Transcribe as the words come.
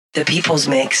The People's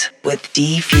Mix with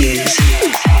D-Fuse.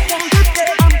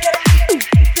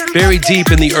 Buried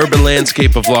deep in the urban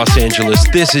landscape of Los Angeles,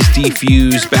 this is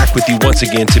D-Fuse, back with you once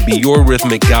again to be your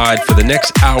rhythmic guide for the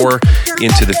next hour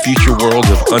into the future world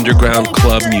of underground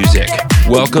club music.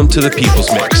 Welcome to the People's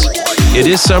Mix. It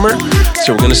is summer,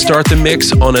 so we're going to start the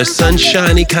mix on a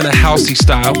sunshiny kind of housey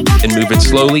style and move it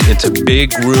slowly into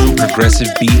big room progressive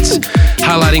beats,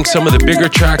 highlighting some of the bigger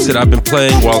tracks that I've been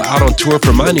playing while out on tour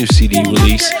for my new CD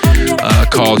release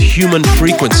called Human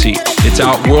Frequency. It's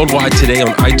out worldwide today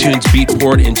on iTunes,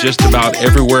 Beatport, and just about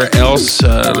everywhere else.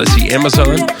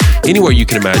 Amazon, anywhere you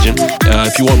can imagine.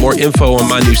 If you want more info on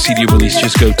my new CD release,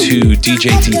 just go to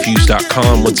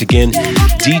djdfuse.com. Once again,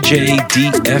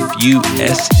 djdfuse.com.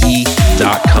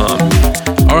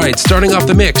 All right, starting off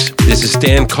the mix, this is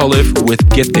Stan Culliff with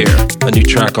Get There, a new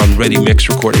track on Ready Mix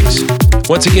Recordings.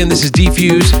 Once again, this is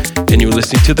D-Fuse, and you're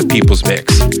listening to The People's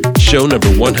Mix, show number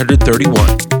 131.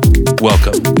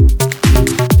 Welcome.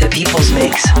 The People's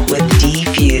Mix with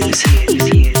D-Fuse.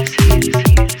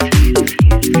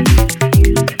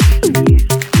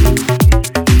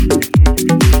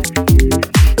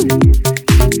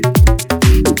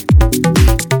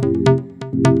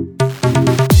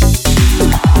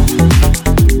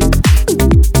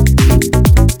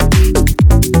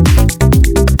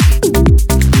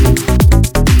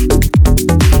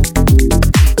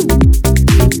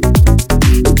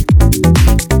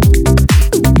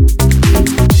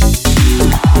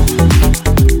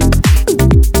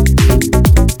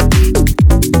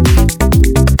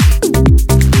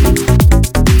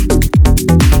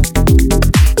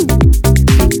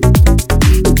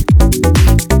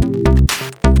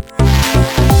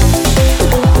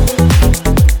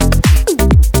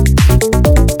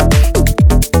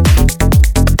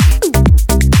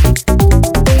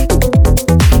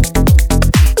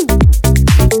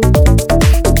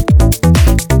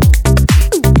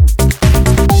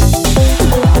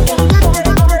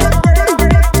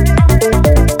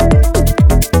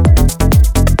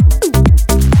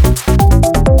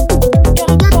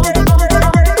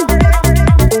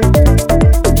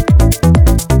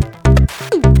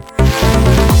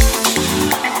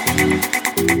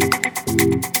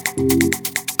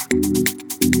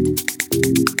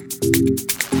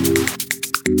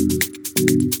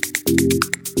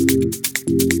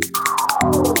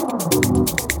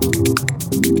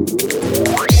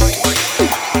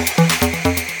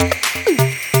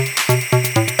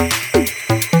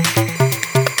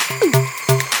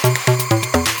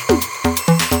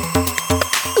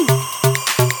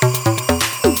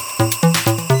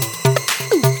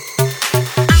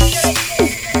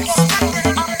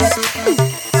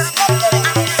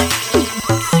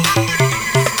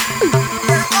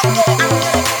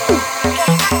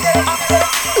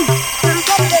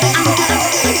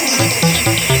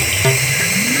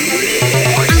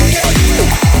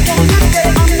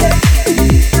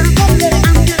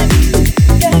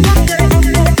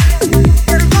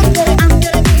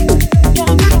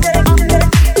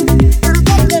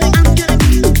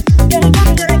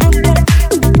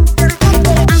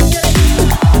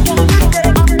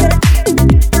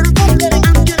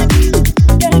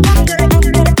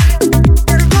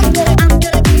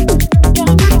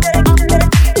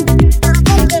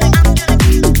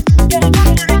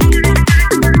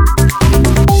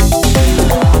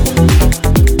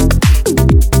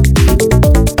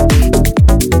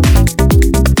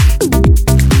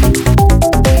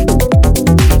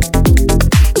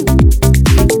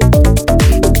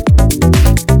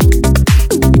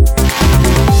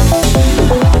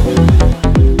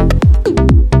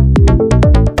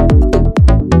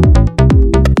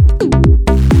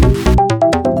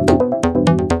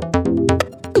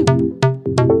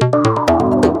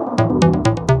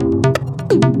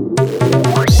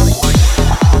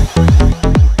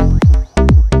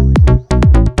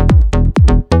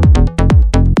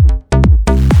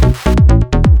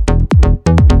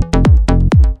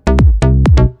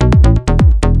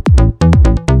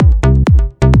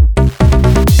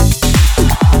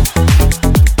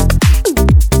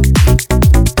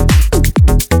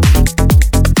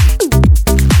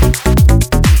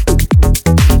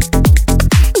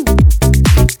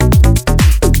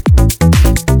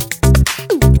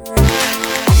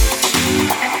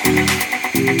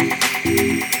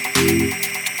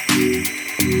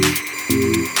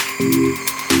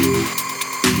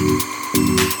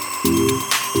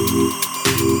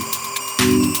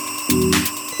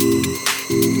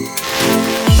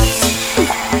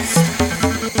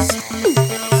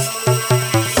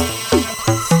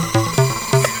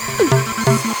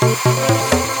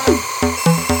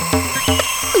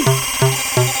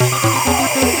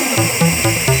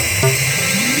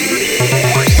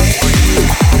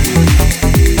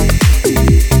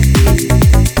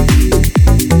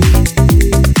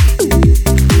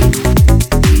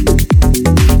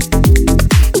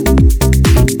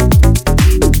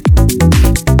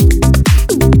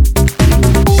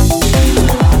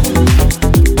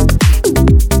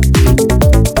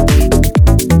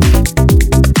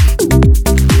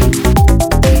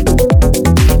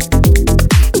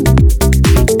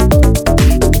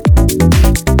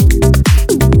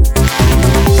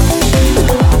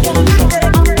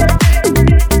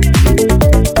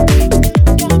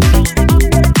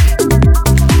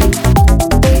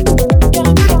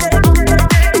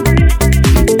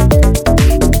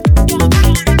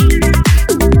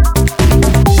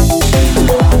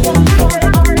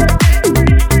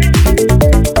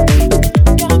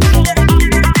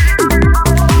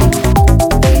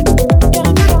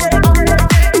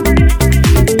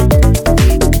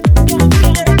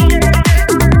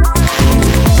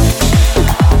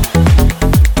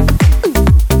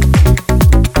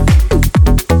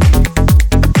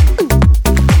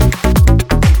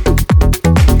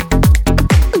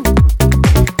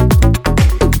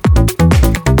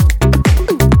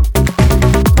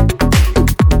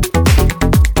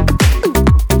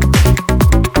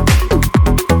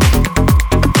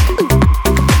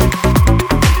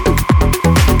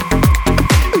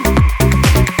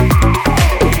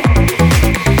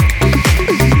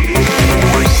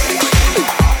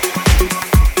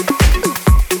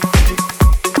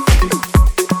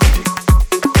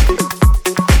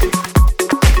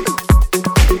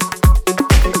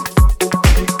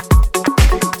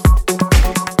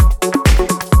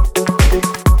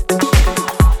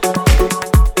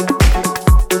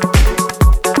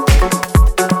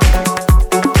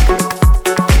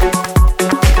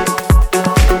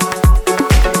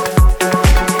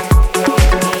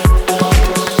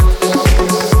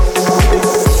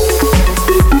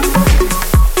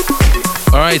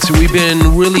 right, so we've been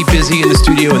really busy in the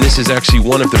studio, and this is actually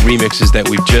one of the remixes that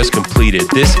we've just completed.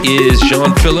 This is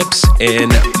Sean Phillips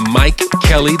and Mike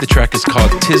Kelly. The track is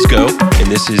called Tisgo, and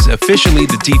this is officially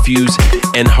the D-Fuse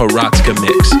and Horatska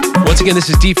mix. Once again, this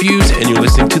is D-Fuse, and you're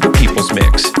listening to the People's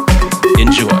Mix.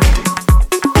 Enjoy.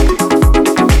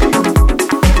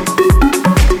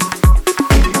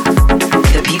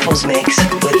 The People's Mix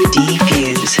with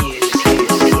D-Fuse.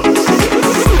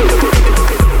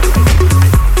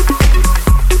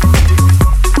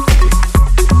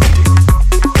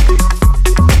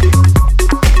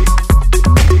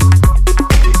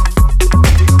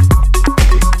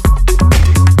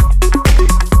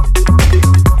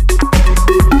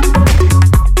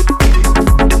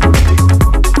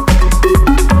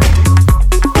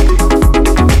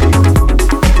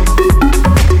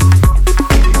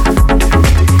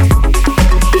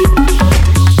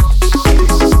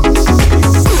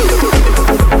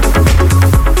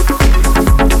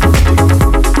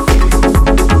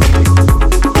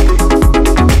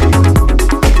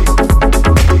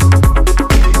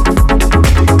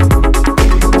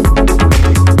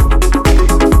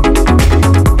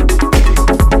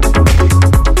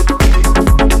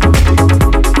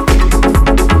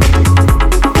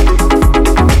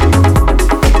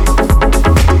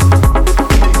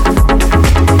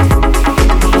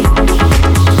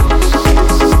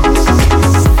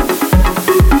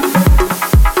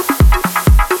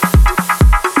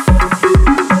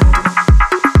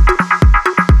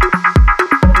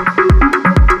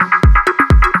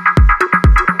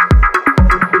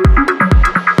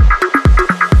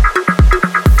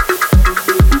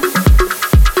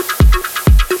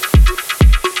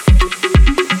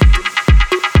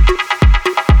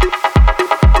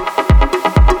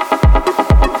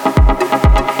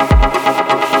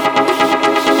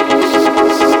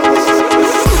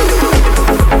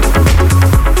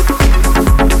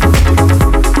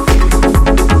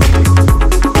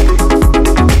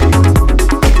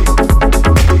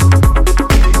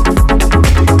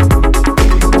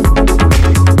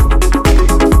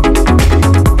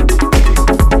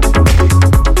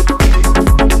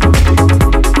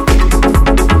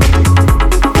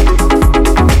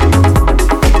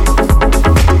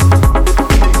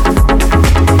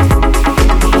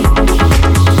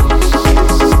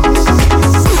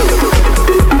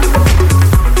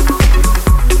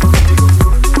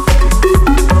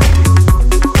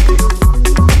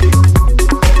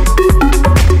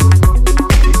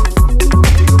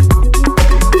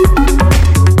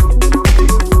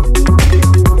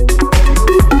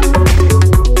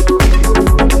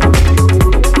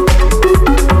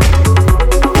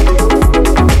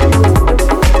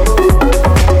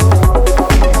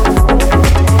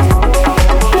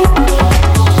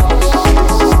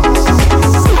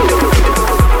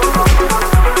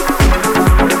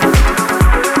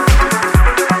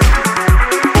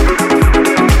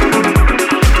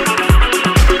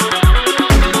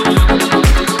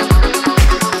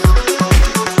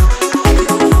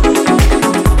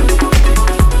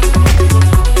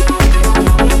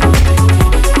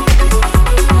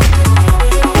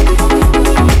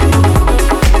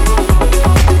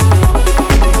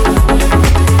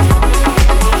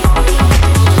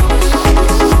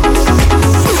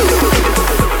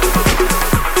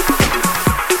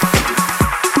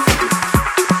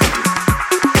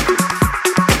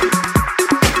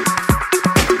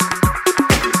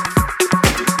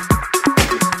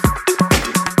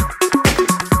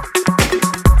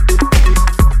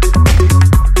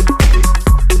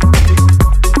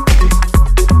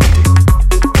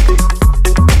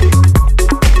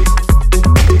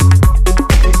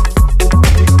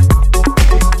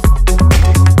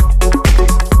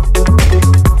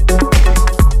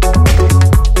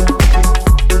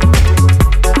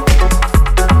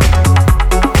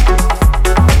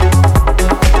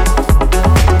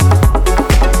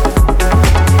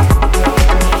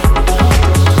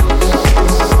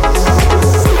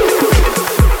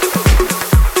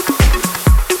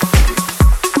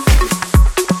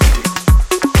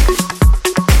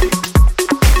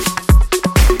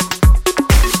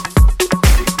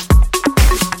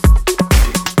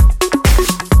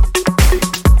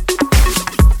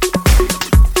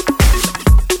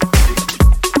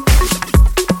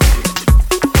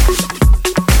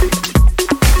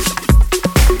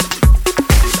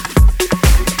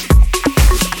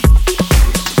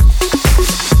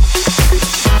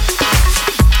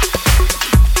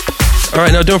 All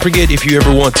right, now don't forget, if you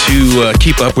ever want to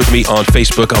keep up with me on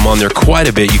Facebook, I'm on there quite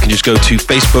a bit. You can just go to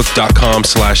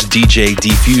facebook.com/DJ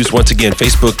Diffuse. Once again,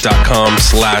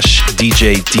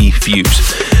 facebook.com/DJ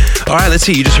Diffuse. All right, let's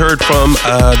see. You just heard from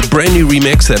the brand new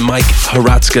remix that Mike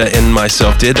Hratzka and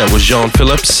myself did. That was Jean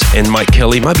Phillips and Mike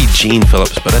Kelly. It might be Gene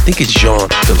Phillips, but I think it's Jean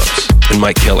Phillips and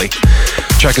Mike Kelly.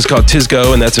 The track is called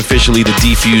Tisgo, and that's officially the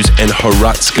D-Fuse and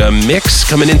Hratzka mix.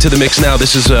 Coming into the mix now,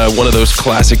 this is one of those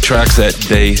classic tracks that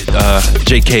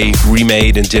JK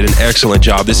remade and did an excellent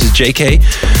job. This is JK.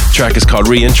 The track is called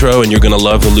Reintro, and you're going to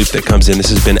love the loop that comes in. This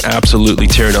has been absolutely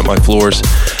tearing up my floors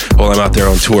while I'm out there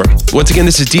on tour. Once again,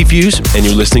 this is D-Fuse, and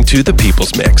you're listening to The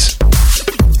People's Mix.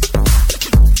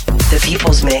 The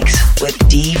People's Mix with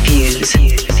D-Fuse.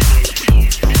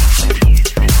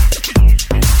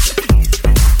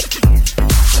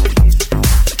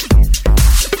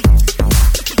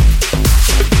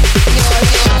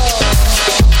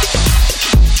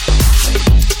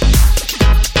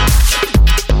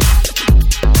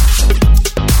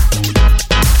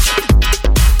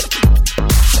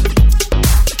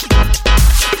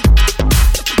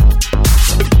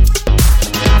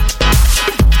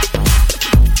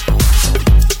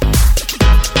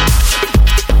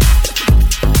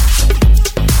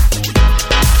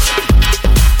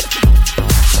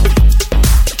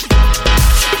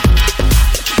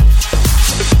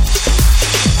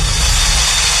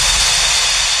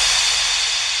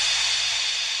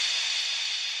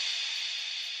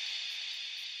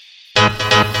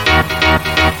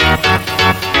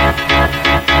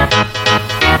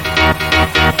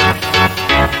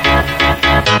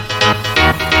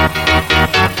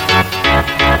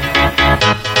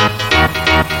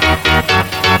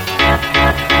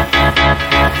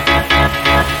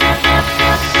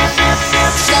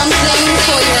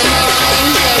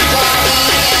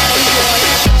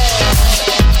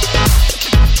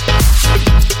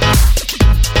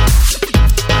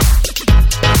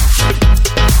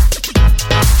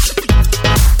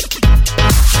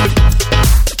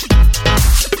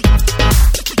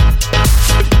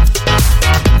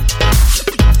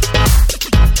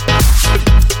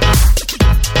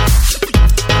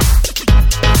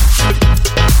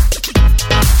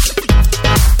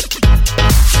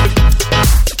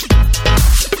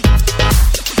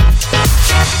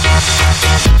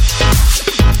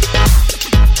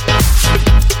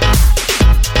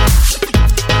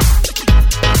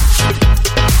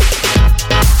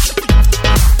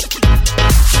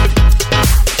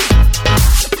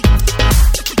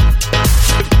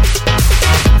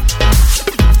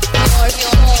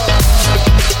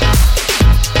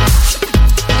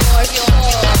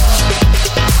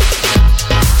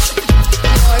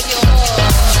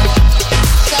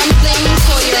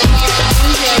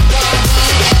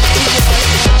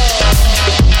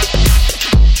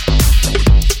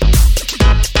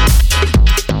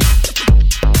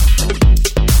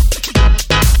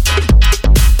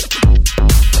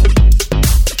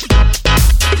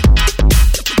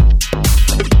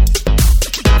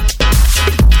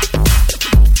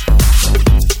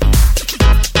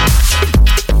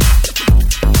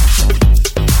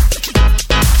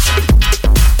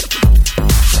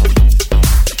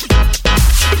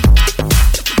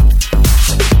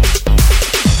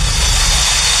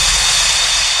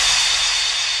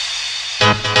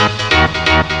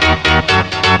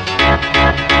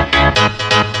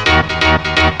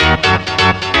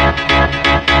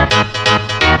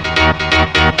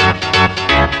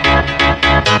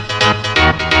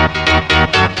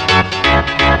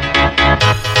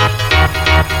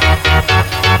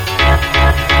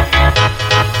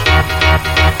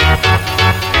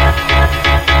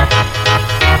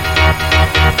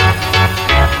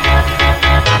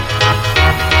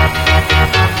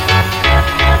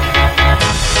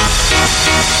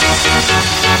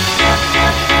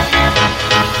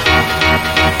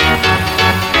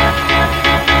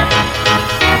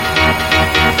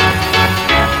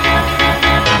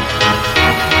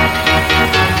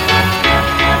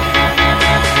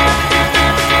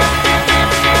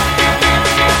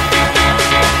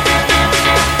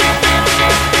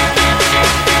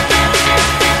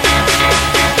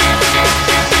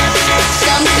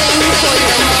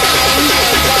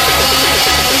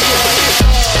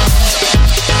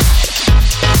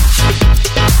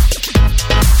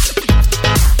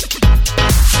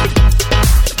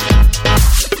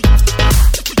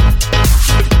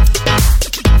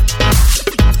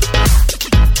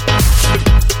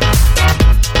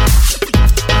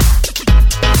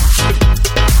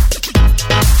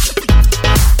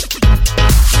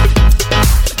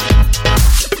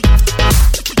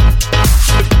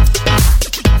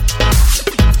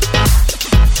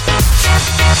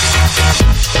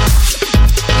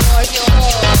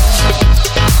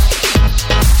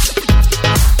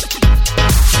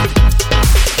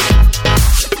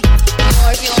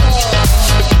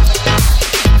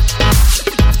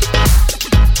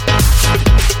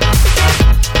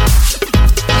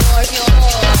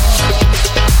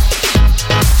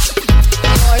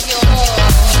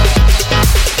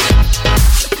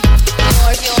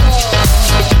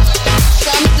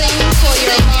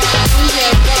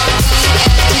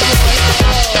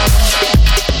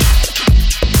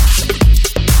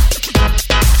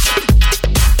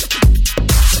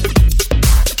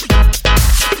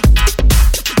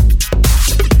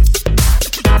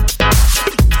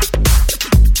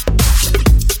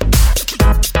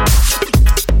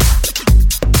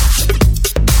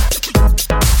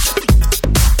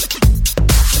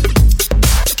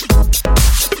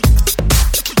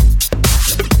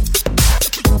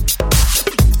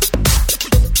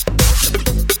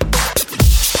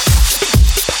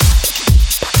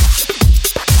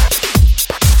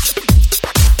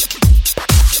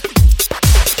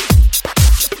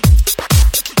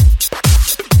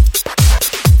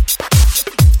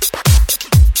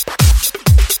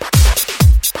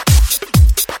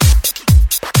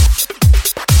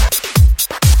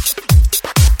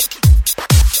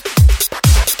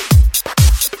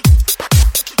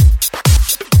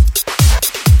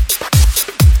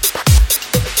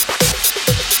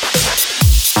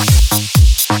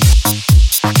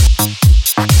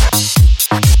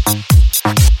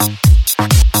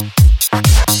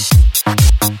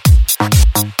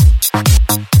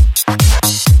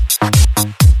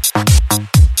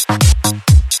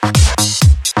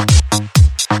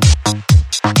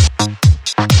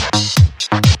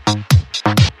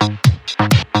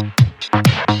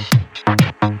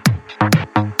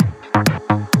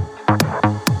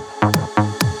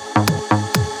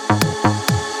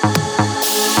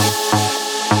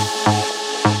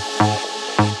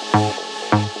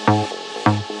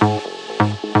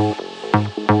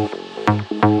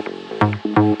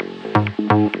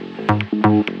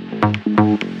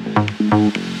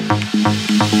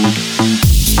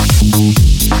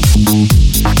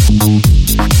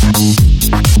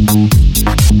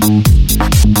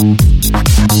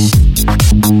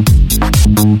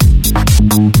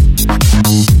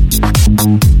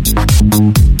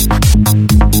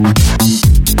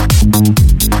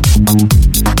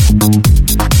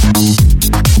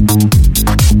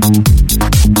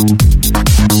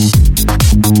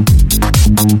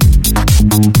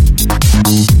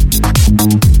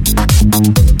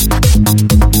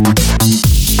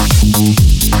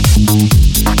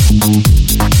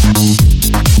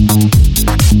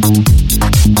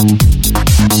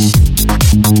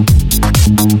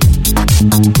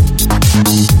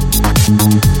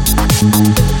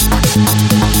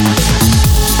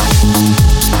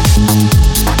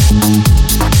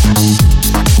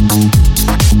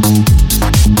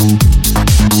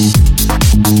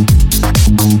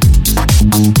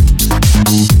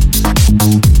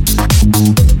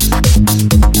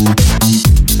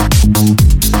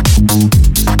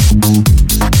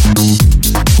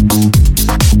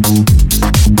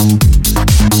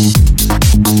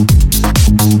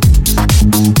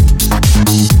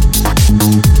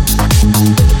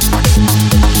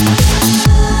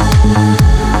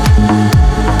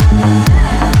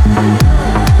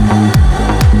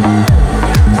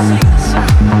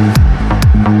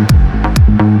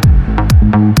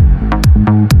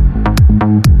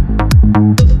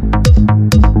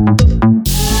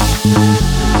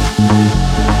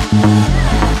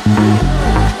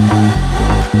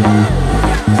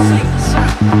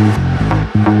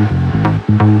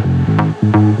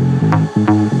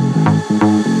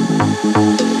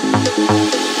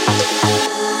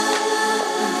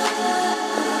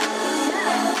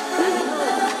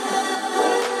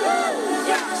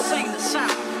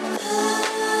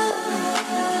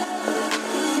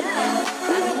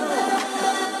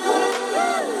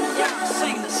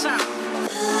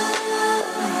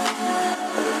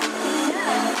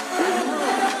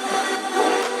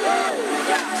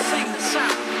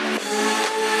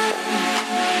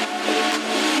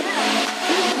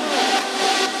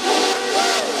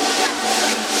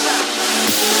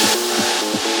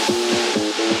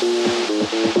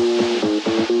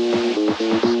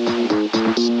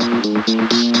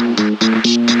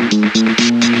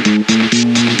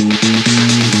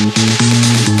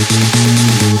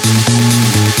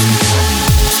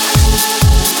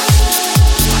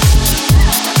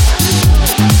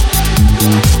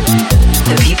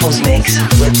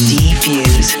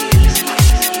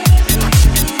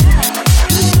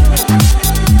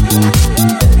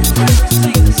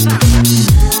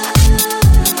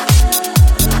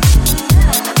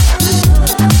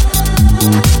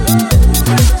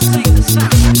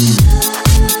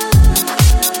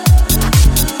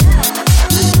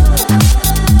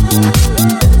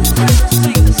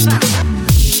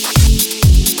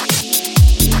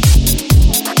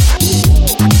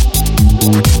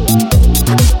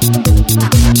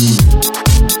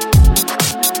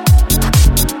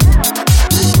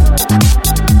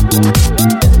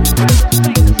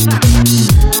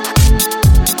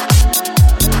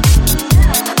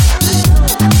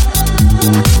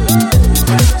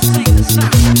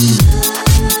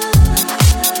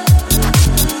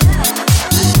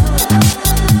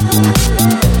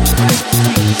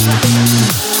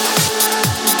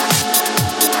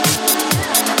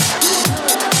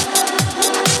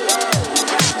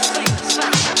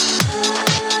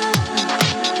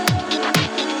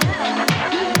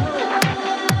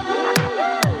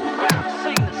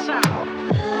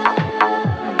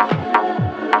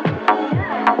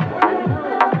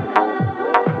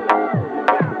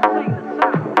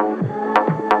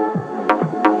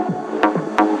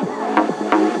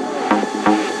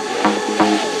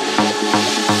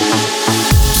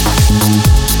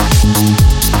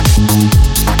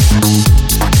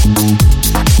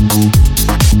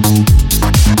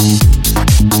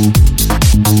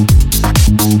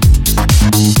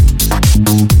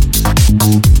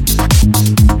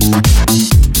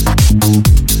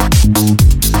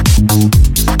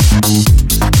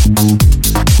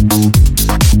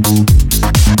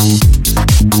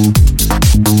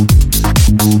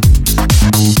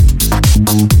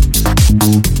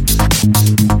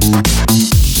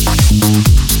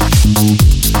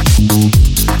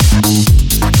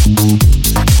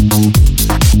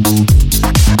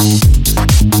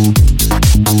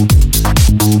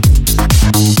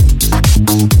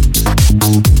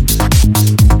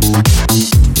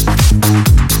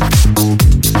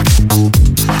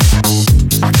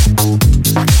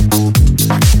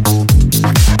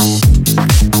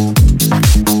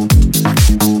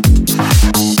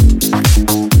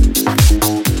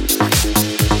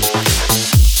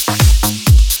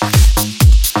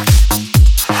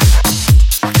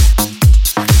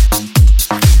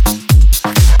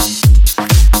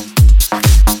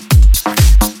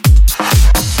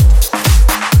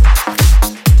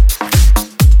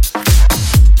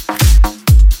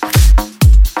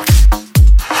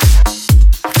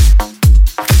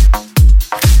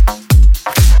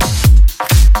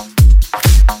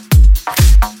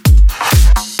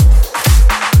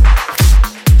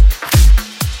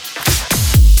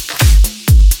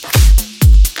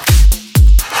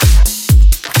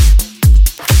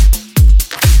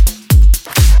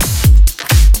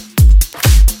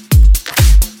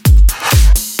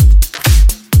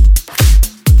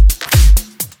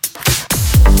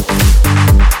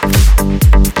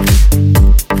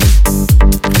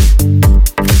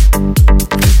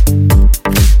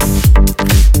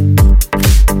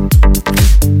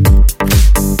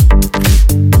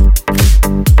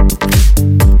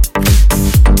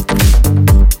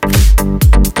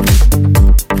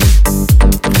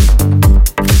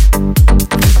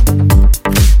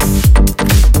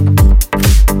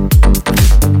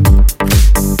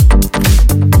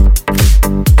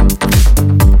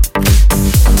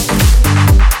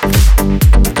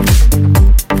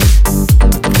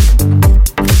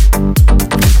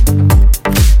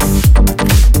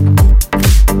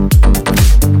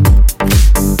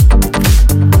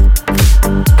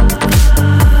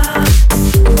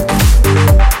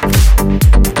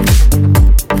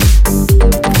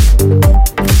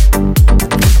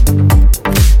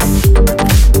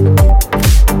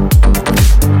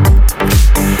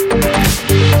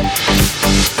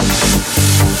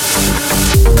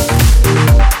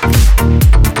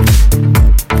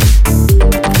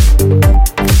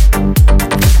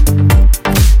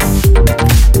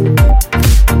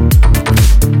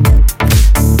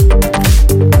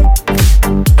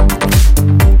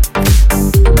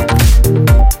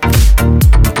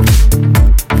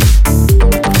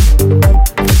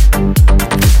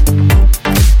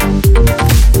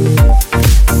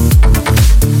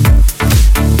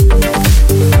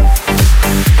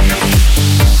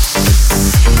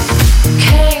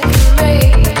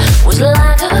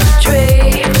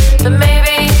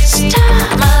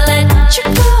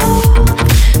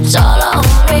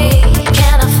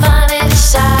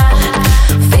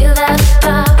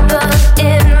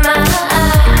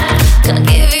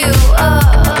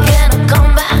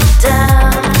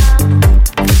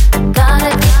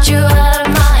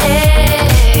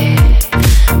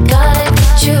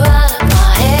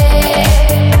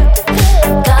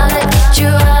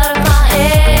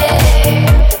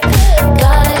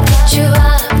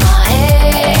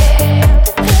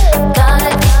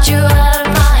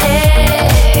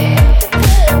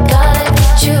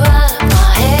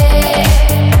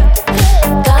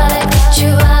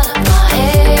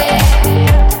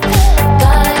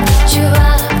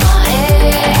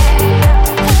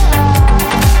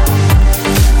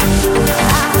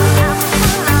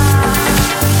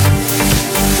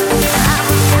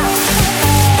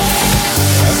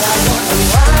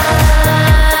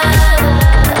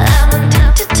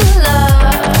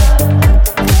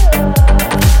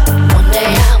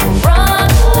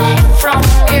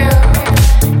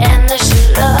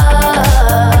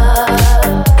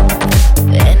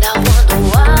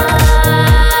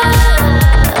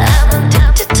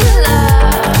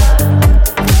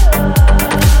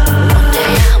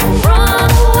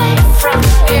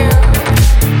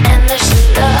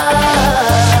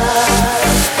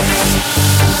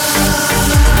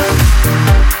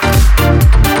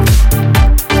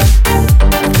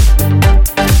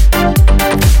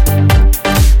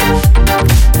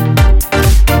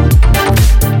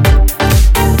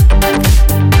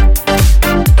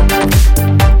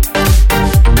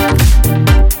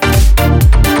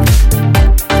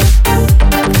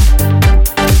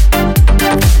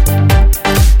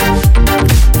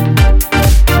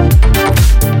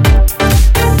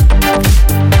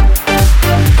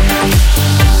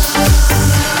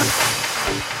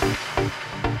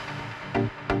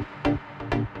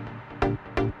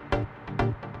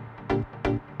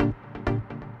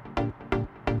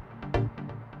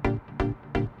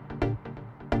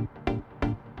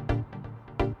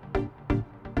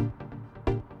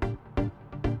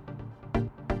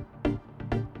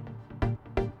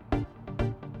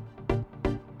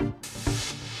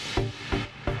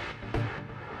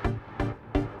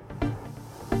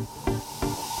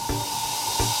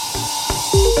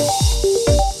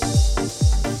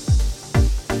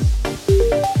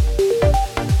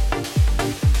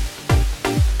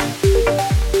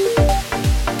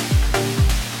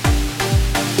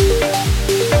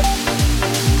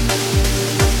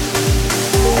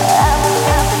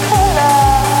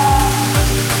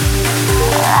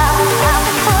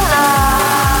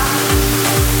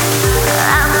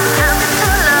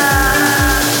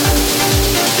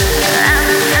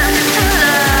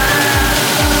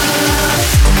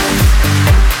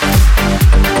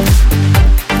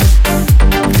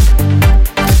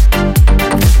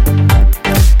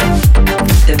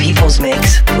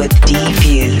 Mix with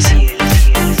D-Fuse.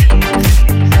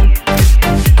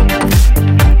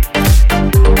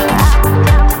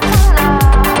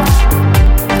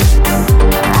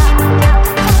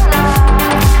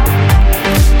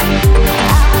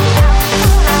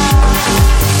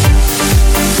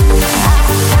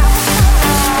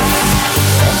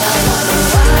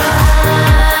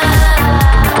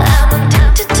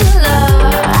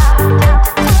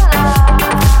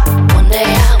 One day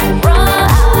I will run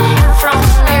from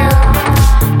you,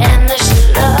 and the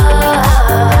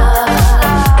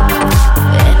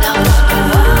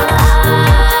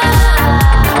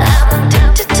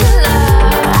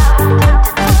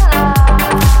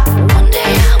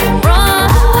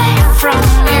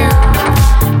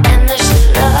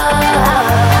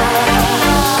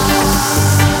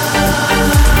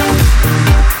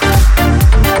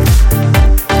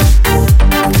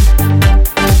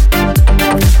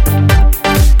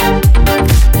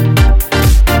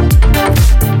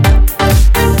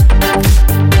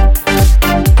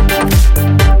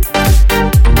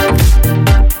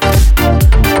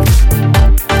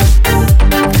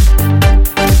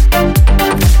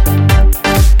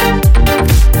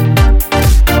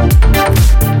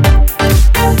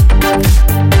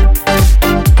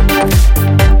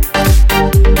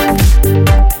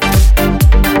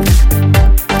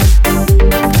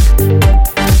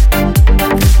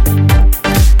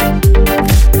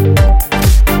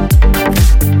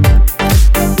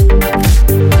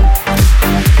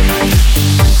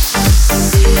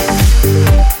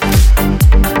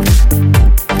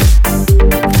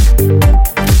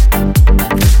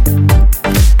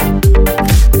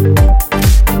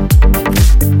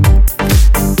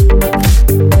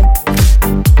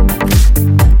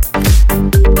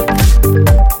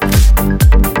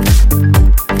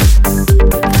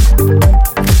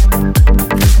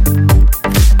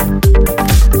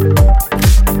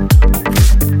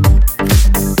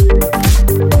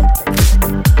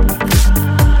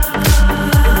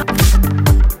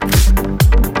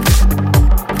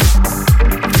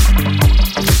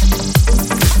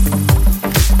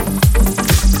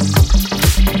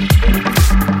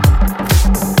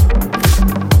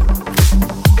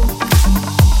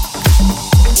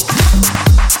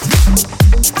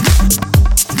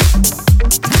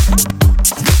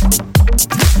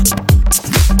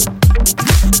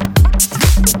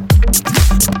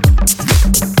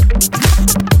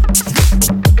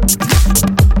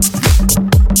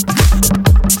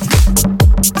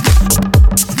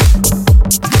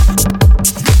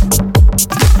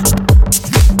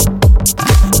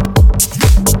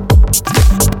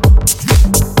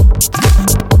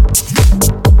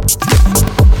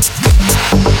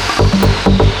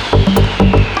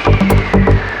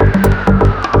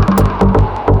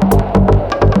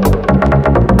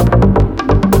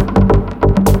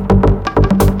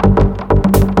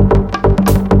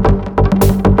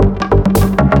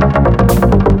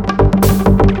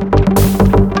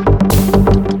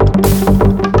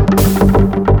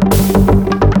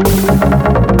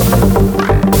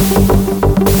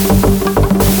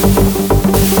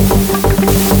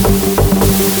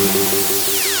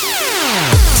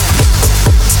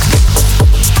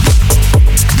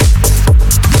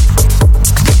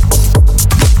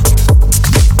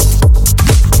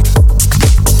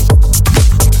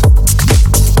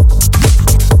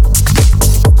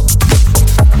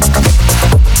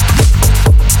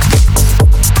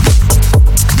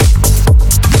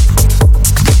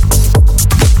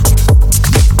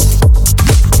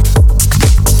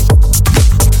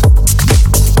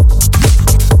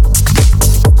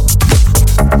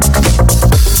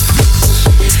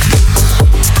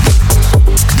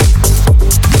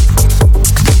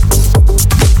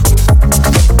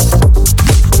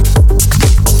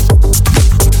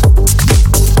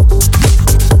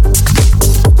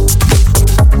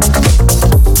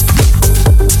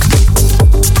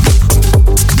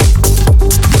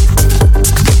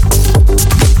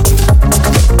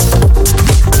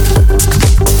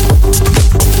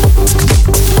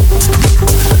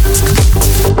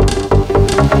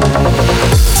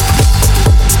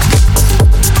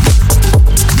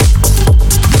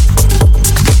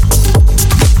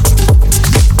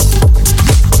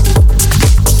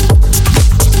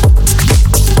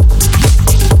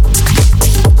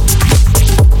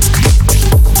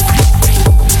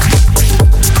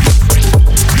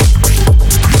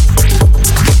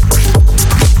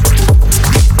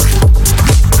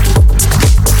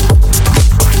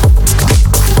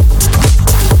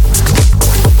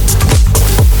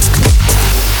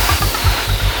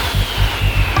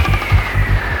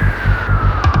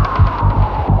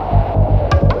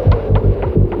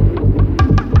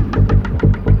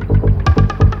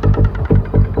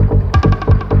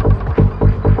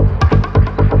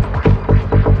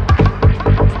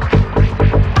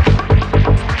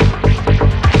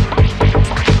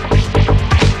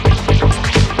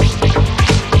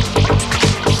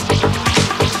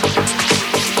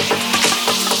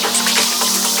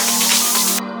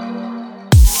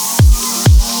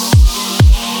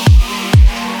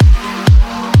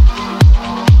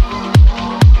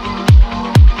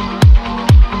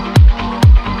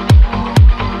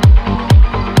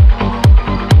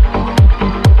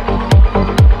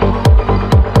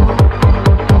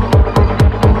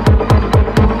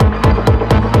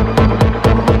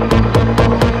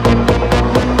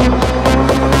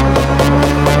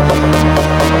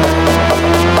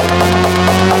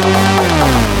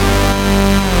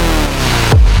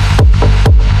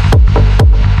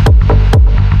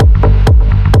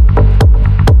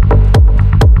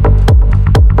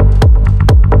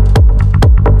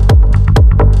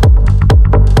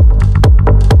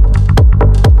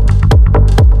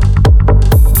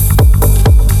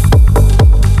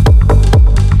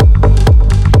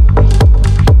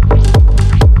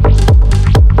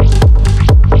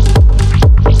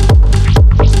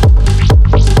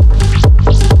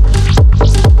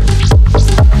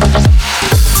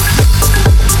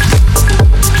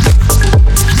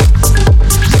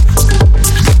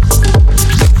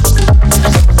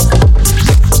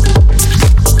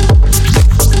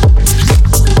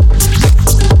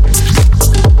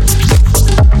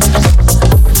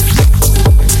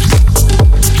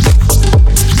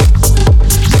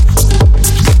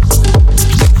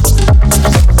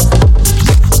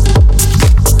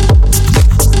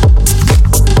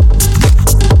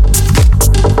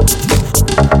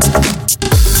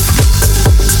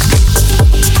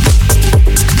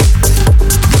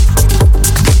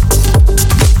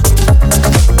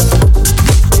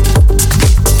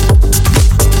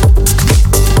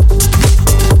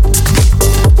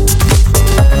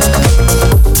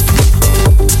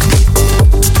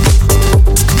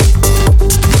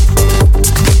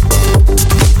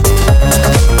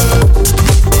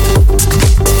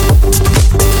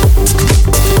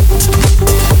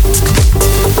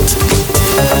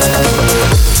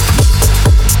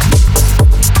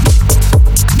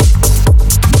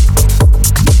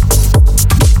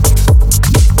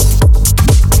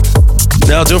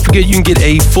don't forget you can get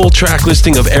a full track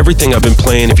listing of everything I've been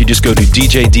playing if you just go to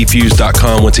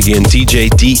djdfuse.com. Once again,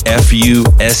 djdfuse.com.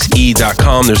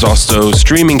 There's also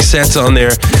streaming sets on there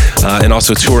and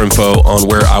also tour info on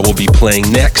where I will be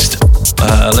playing next.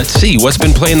 Let's see, what's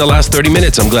been playing the last 30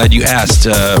 minutes? I'm glad you asked.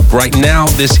 Right now,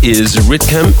 this is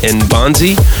Ritkem and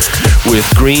Bonzi with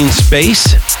Green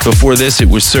Space. Before this, it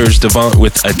was Serge Devant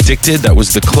with Addicted. That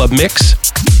was the club mix.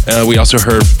 We also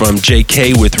heard from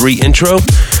JK with Reintro.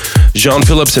 Jean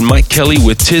Phillips and Mike Kelly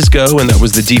with Tizgo, and that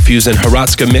was the Defuse and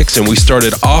Haratska mix. And we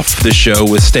started off the show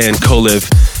with Stan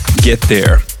Kolev, Get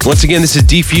There. Once again, this is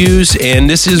Defuse, and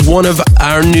this is one of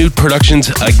our new productions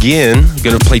again. I'm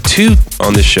going to play two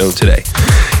on this show today.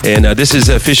 And this is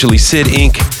officially Sid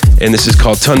Inc., and this is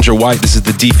called Tundra White. This is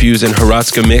the Defuse and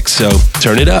Haratska mix, so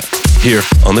turn it up here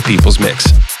on The People's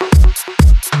Mix.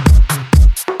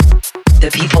 The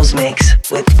People's Mix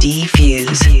with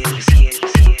Defuse.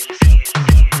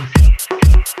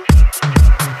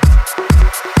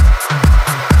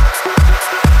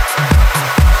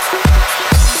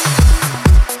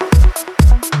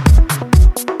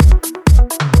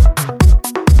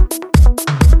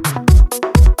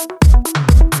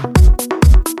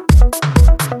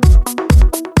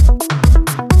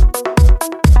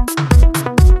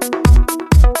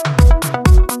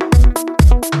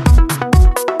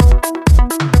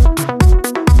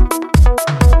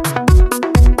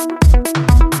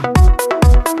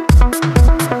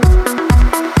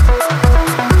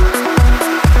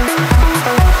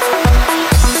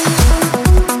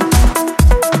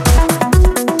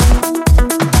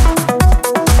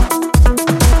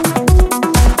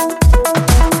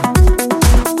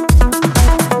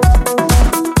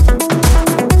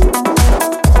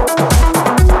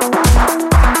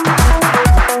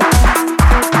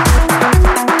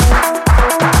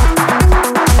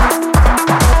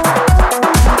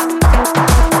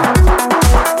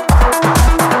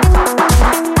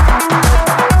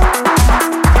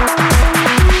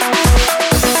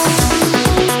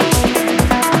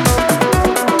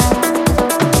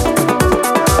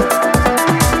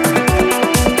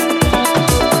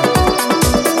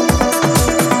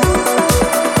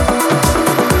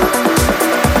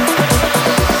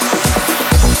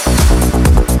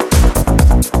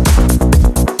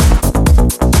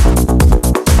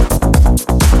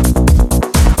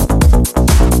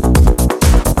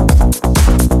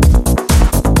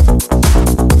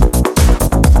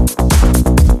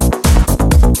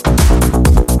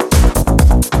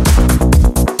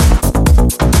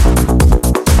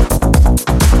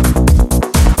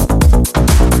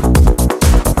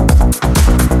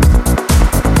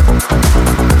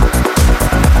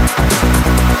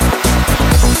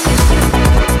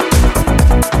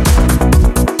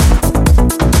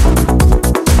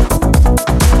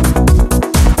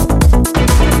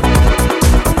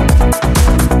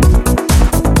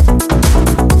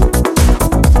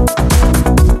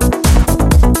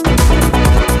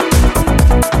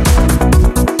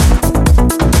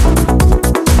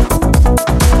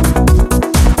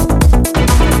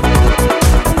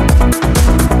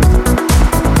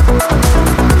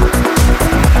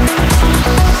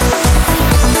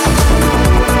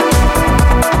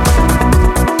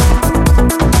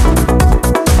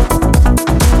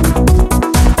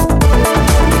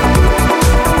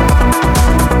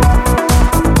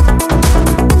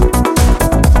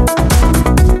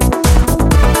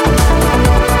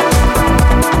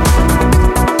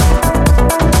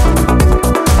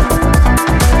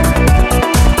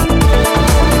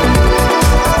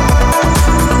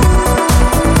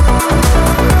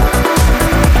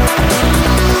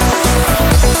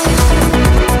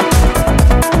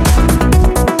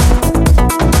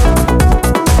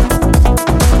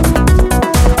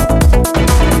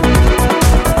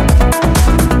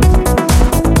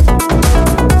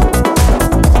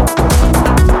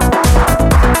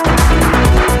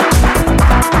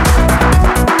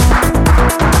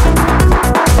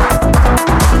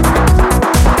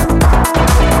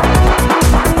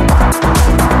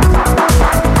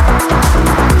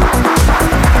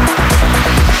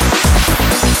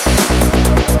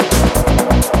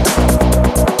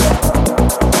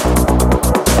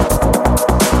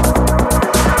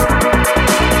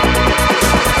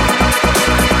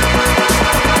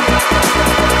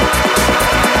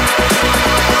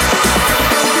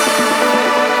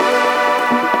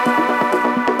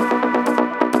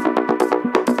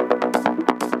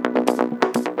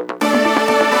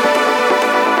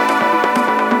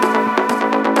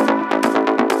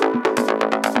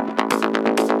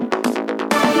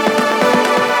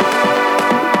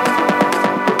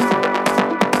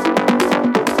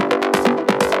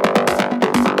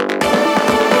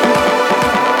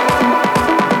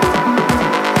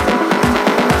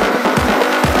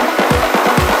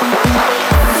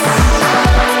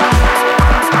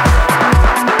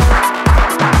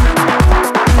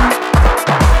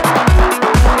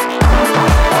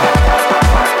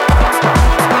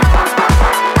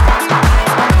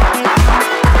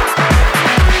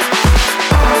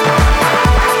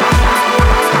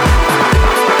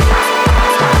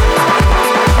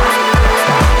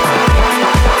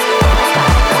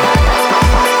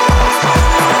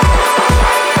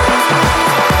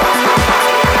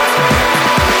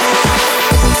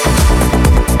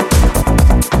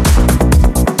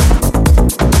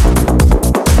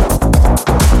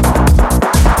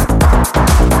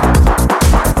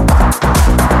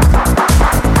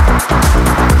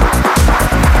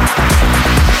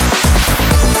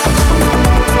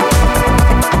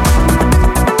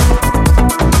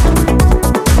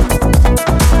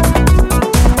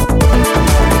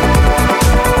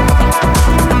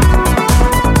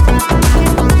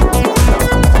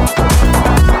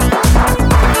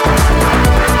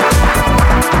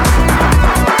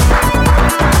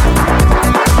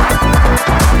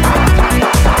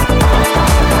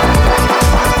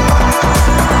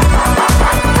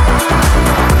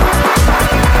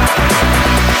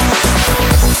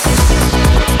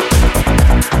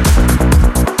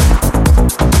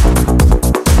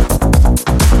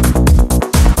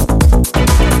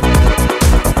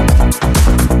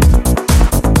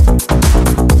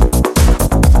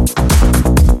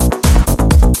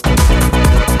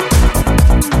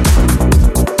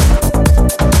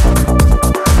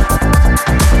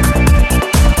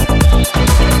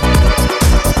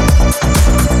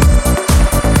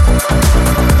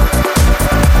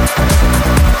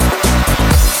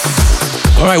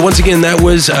 right, once again, that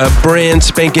was a brand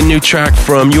spanking new track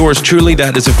from yours truly.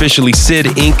 That is officially Sid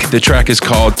Inc. The track is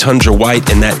called Tundra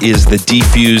White, and that is the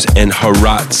D-Fuse and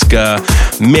Haratska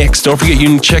mix. Don't forget, you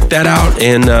can check that out,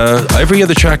 and every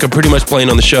other track I'm pretty much playing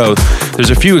on the show. There's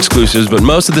a few exclusives, but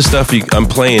most of the stuff I'm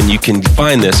playing, you can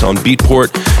find this on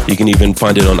Beatport. You can even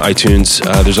find it on iTunes.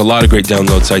 There's a lot of great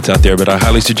download sites out there, but I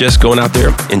highly suggest going out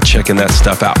there and checking that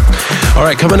stuff out. All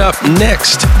right, coming up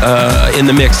next in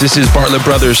the mix, this is Bartlett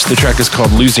Brothers. The track is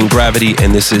called Losing Gravity,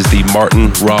 and this is the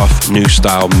Martin Roth New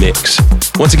Style Mix.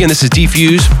 Once again, this is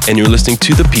D-Fuse, and you're listening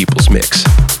to The People's Mix.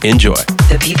 Enjoy.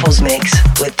 The People's Mix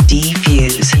with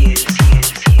D-Fuse.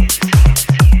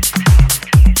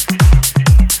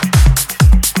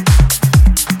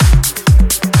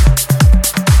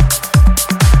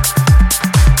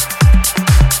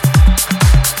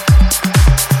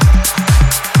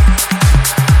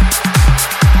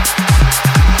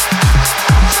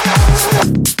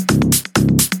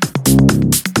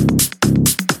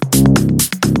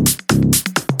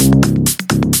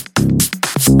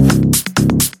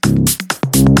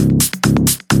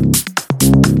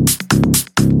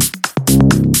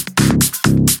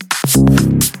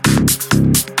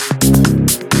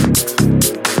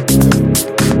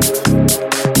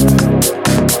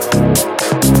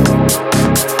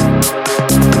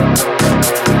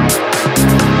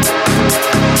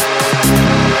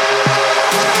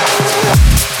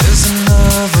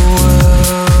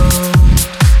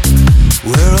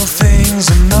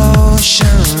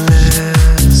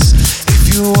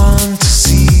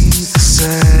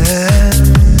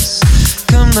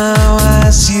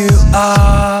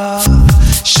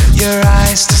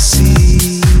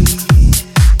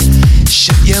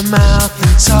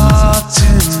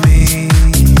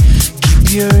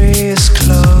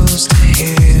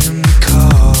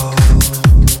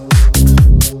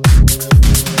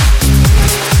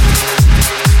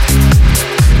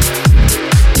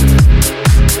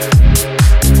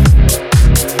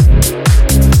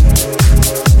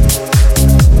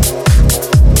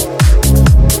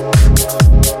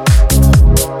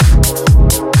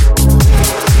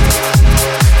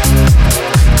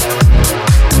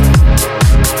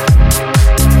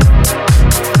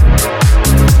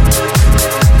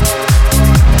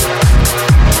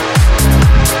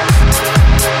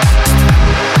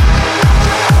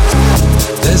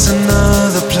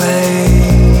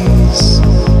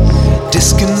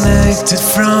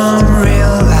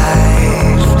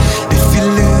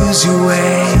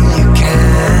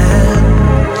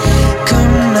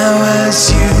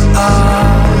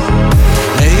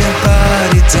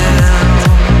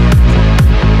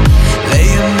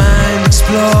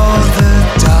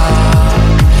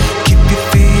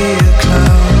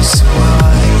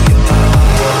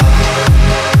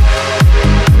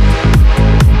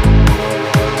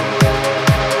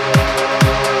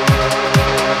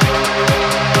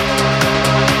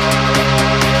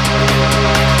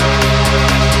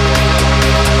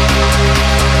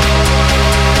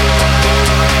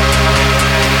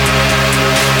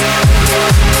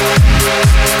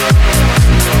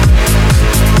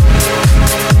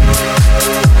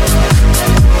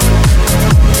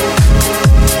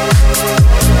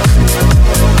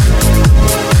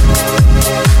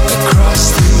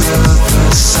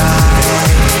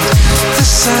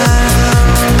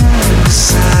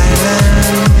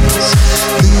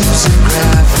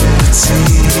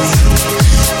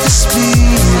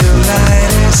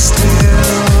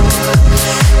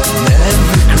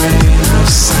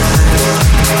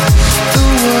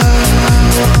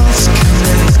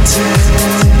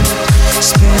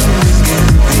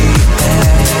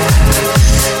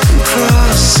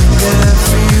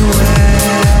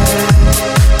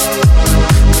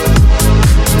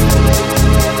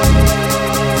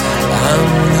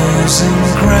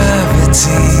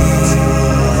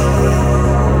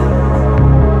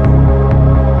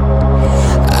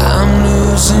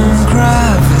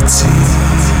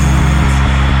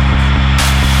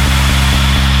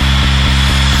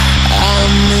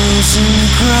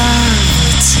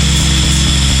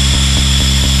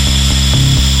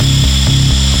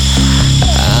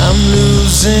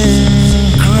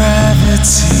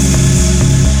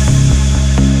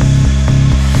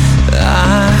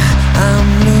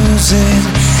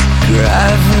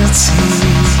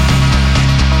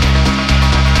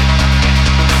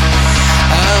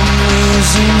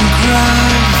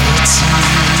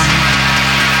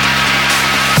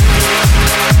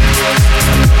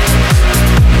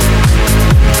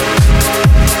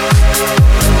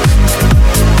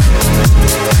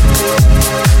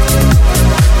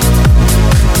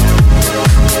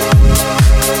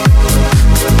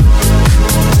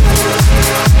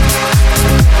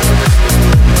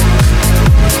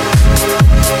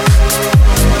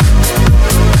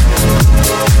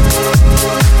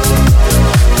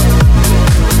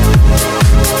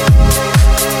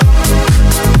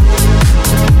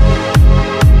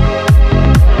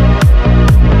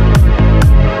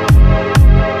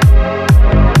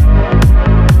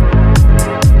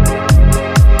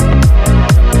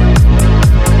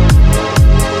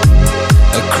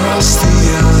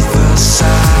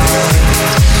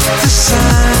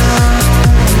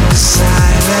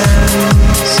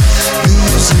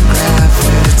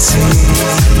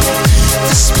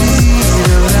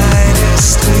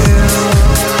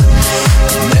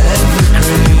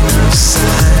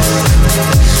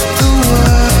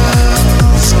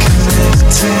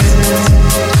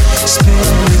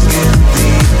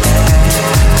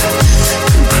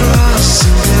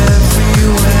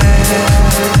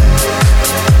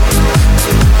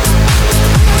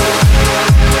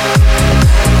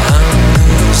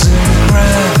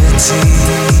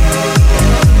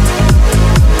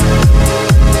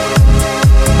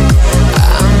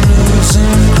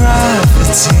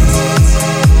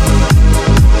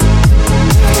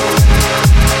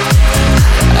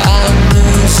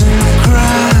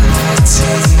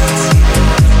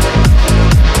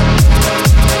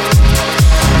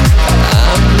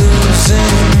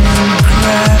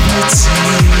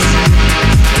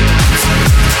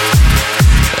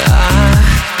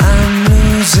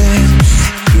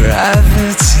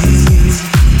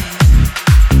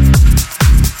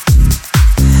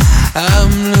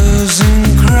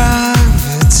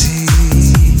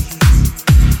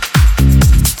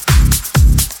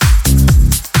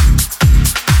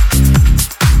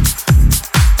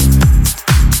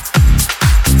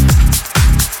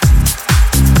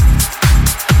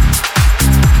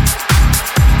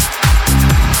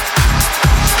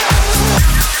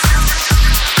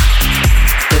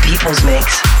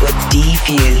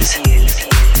 Defuse.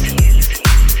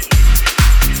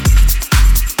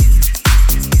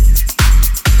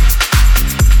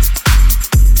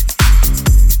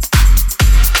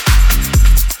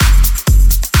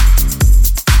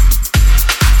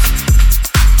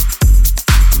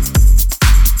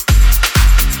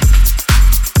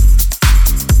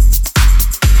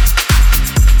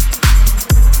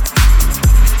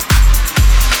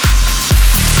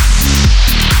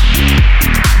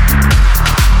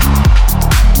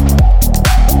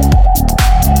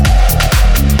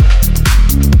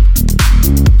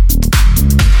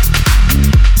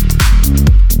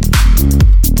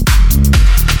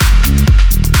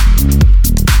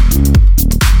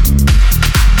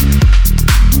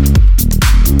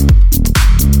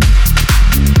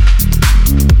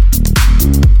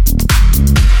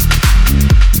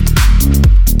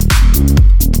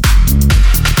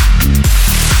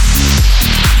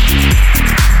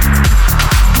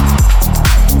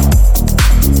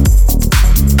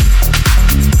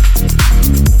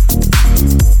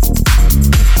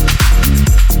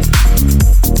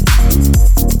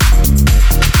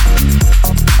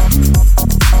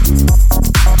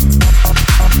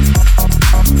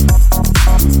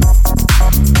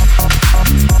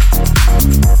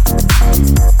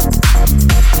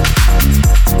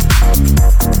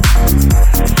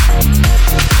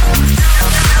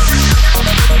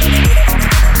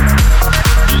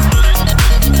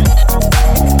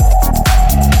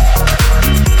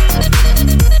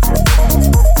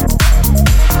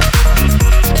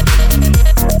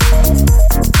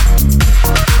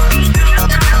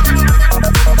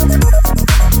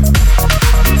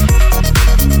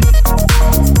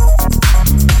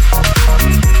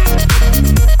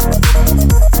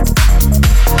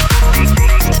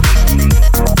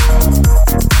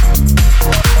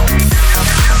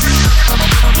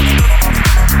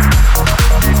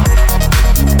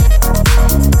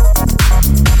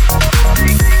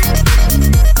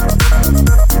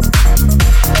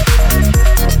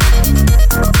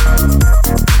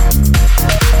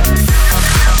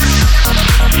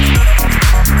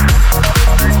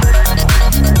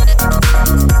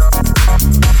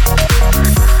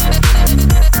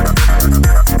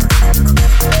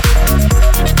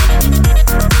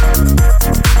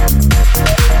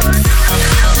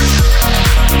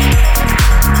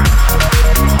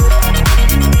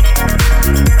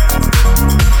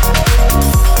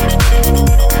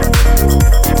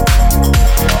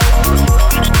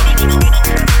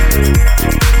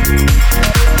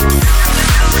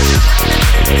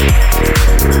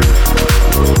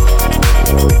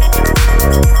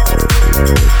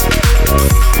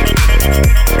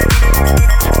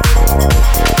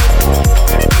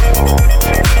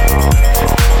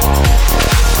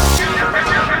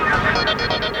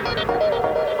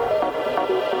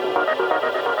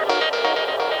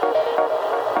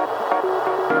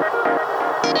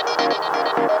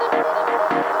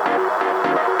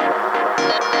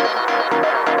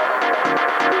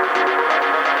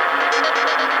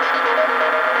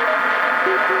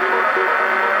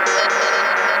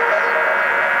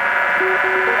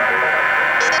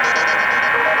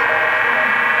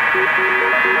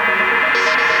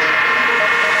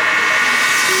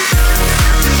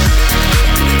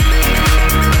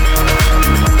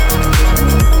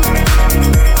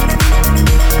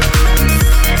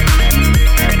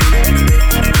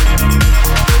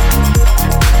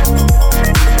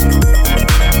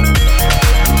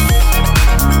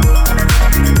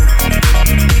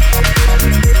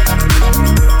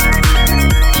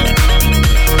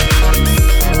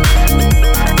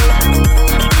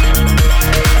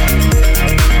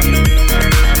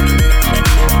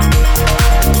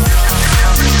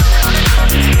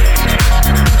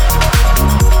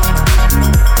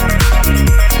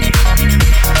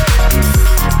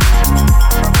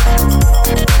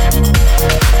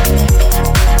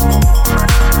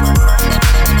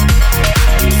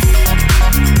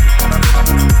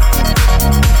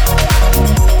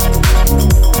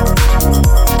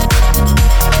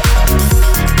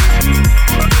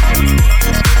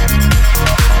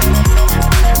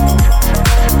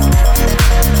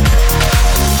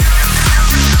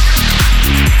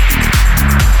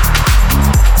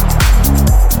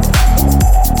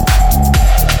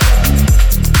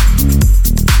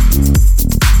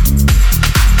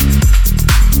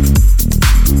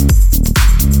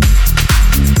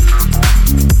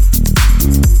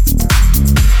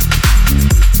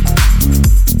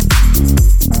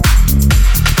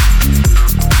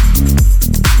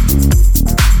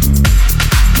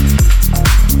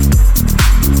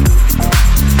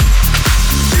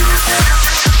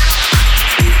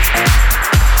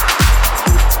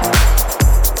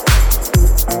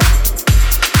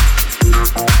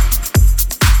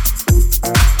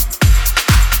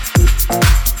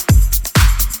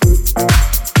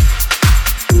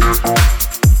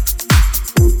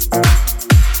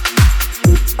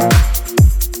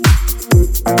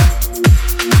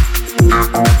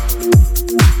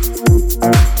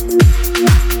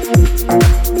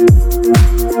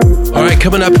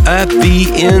 coming up at the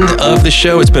end of the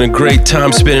show. It's been a great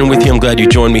time spending with you. I'm glad you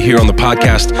joined me here on the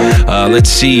podcast. Let's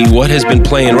see what has been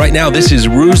playing right now. This is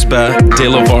Rusba De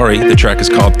Lovari. The track is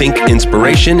called Think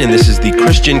Inspiration, and this is the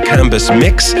Christian Canvas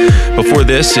mix. Before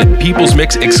this, People's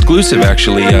Mix exclusive,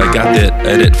 actually. I got that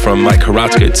edit from Mike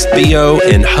Haratzka. It's Theo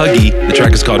and Huggy. The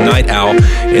track is called Night Owl,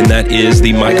 and that is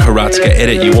the Mike Haratzka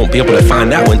edit. You won't be able to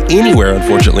find that one anywhere,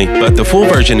 unfortunately, but the full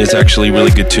version is actually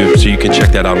really good too, so you can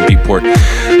check that out on Beatport.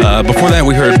 Before that,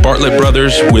 we heard Bartlett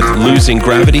Brothers with Losing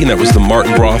Gravity, and that was the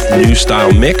Martin Roth New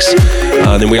Style mix.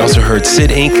 Then we also heard Sid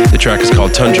Inc. The track is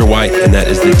called Tundra White, and that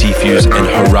is the Defuse and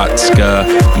Haratzka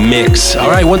mix. All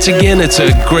right, once again, it's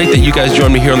great that you guys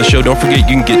joined me here on the show. Don't forget, you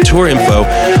can get tour info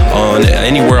on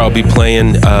anywhere I'll be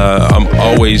playing. I'm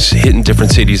always hitting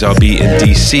different cities. I'll be in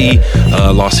DC,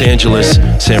 Los Angeles,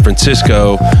 San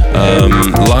Francisco,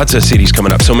 lots of cities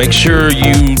coming up. So make sure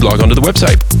you log onto the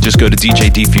website. Just go to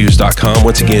djdfuse.com.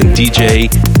 Once again,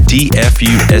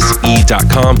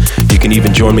 djdfuse.com. You can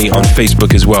even join me on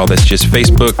Facebook as well. That's just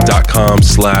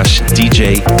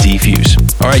facebook.com/djdfuse.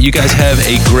 All right, you guys have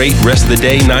a great rest of the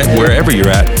day, night, wherever you're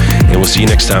at, and we'll see you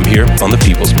next time here on The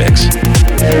People's Mix.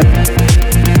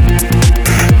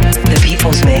 The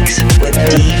People's Mix with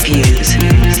D-Fuse.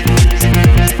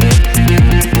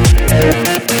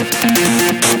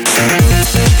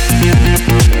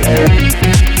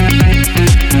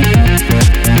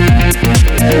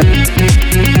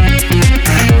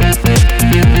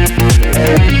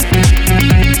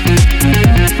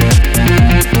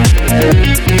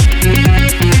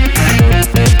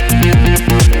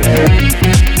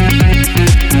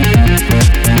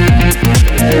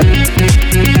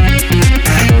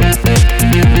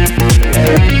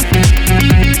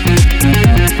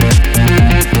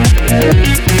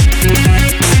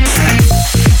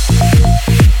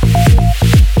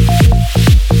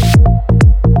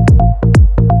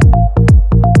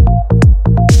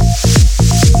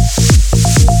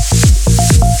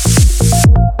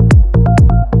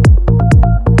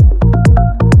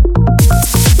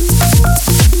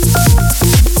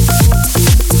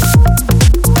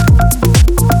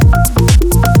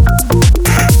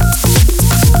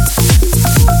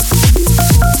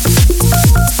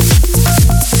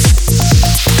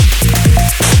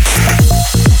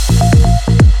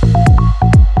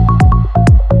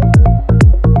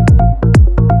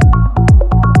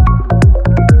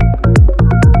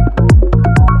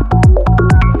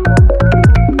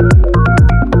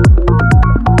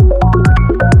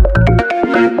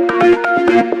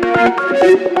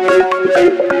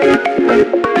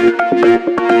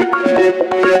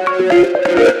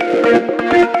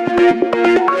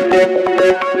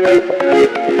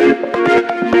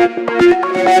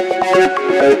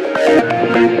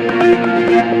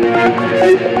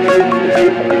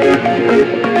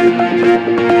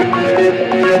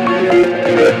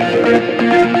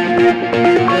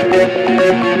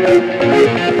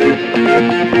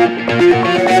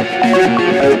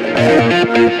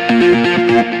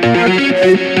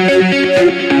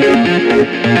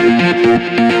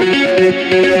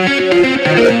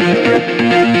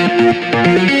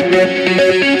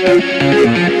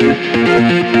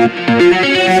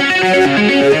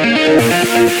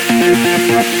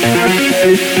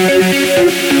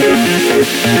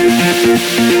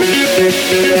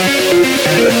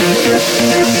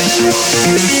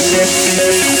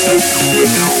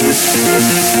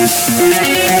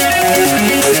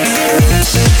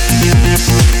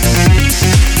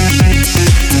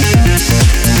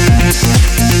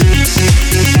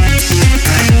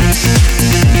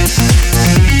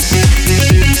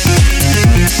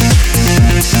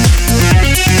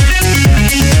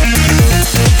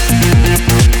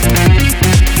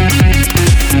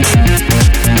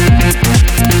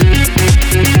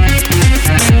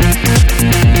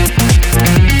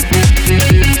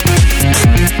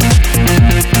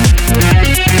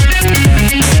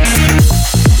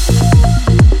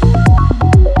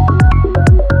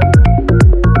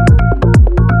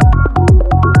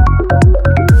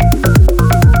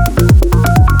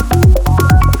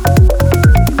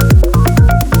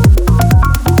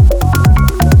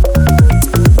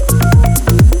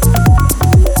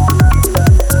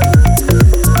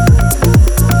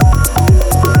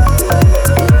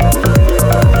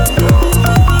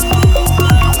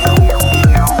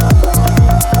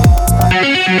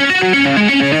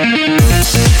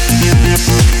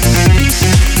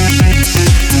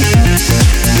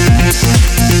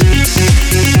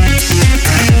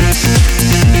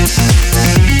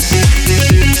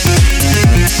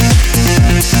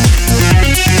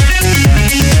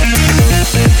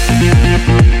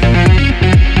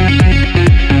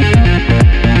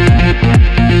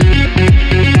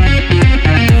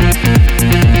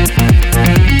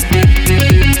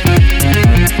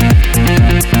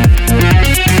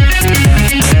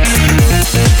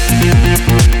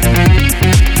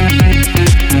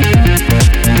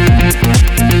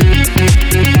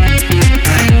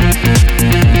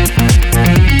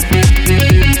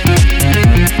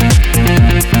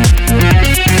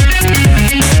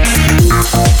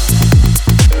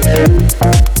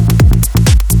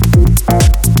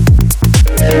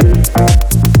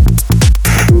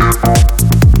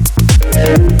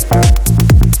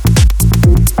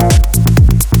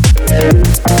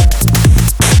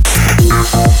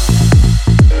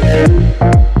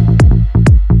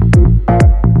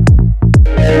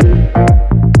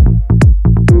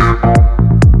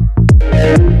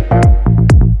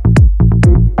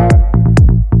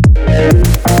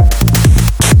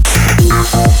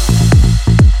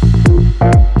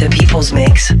 People's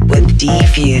Mix with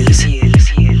D-Fuse.